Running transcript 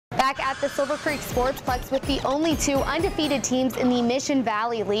back at the Silver Creek Sportsplex with the only two undefeated teams in the Mission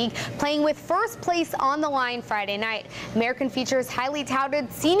Valley League, playing with first place on the line Friday night. American features highly touted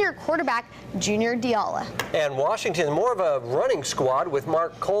senior quarterback Junior DIALA. And Washington, more of a running squad with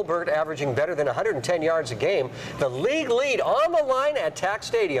Mark COLBERT averaging better than 110 yards a game. The league lead on the line at Tack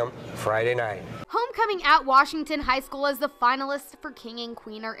Stadium Friday night. Homecoming at Washington High School as the finalists for King and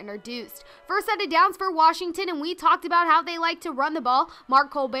Queen are introduced. First set of downs for Washington, and we talked about how they like to run the ball.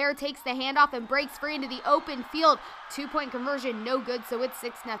 Mark COLBERT takes the handoff and breaks free into the open field. 2-point conversion, no good, so it's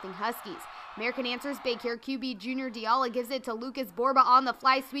 6-0 Huskies. American answers big here. QB Junior DIALA gives it to BORBA on the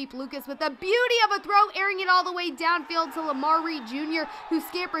fly sweep. Lucas with the beauty of a throw, airing it all the way downfield to LAMAR REID Jr., who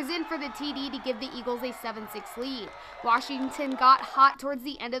scampers in for the TD to give the Eagles a 7-6 lead. Washington got hot towards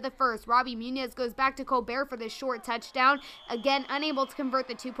the end of the first. ROBBY MUNIZ goes back to COLBERT for the short touchdown. Again, unable to convert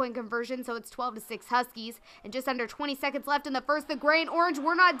the 2-point conversion, so it's 12-6 Huskies. And just under 20 seconds left in the first, the gray and orange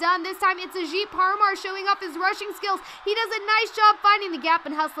were not done. This time it's AJIT PARMAR showing off his rushing skills. He does a nice job finding the gap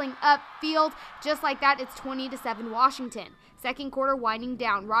and hustling upfield. Just like that, it's 20-7 Washington. Second quarter winding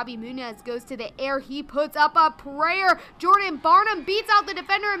down. ROBBY MUNIZ goes to the air. He puts up a prayer. Jordan Barnum beats out the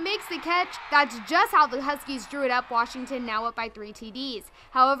defender and makes the catch. That's just how the Huskies drew it up. Washington now up by 3 TDs.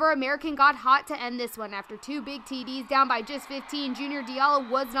 However, American got hot to end this one. After 2 big TDs, down by just 15, Junior DIALA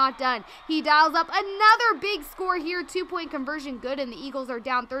was not done. He dials up another big score here. 2-point conversion good, and the Eagles are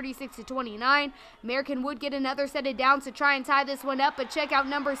down 36-29. American would get another set of downs to try and tie this one up, but check out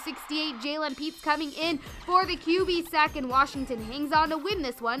number 68, Jalen Peeps, coming in for the QB sack, and Washington hangs on to win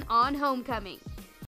this one on homecoming.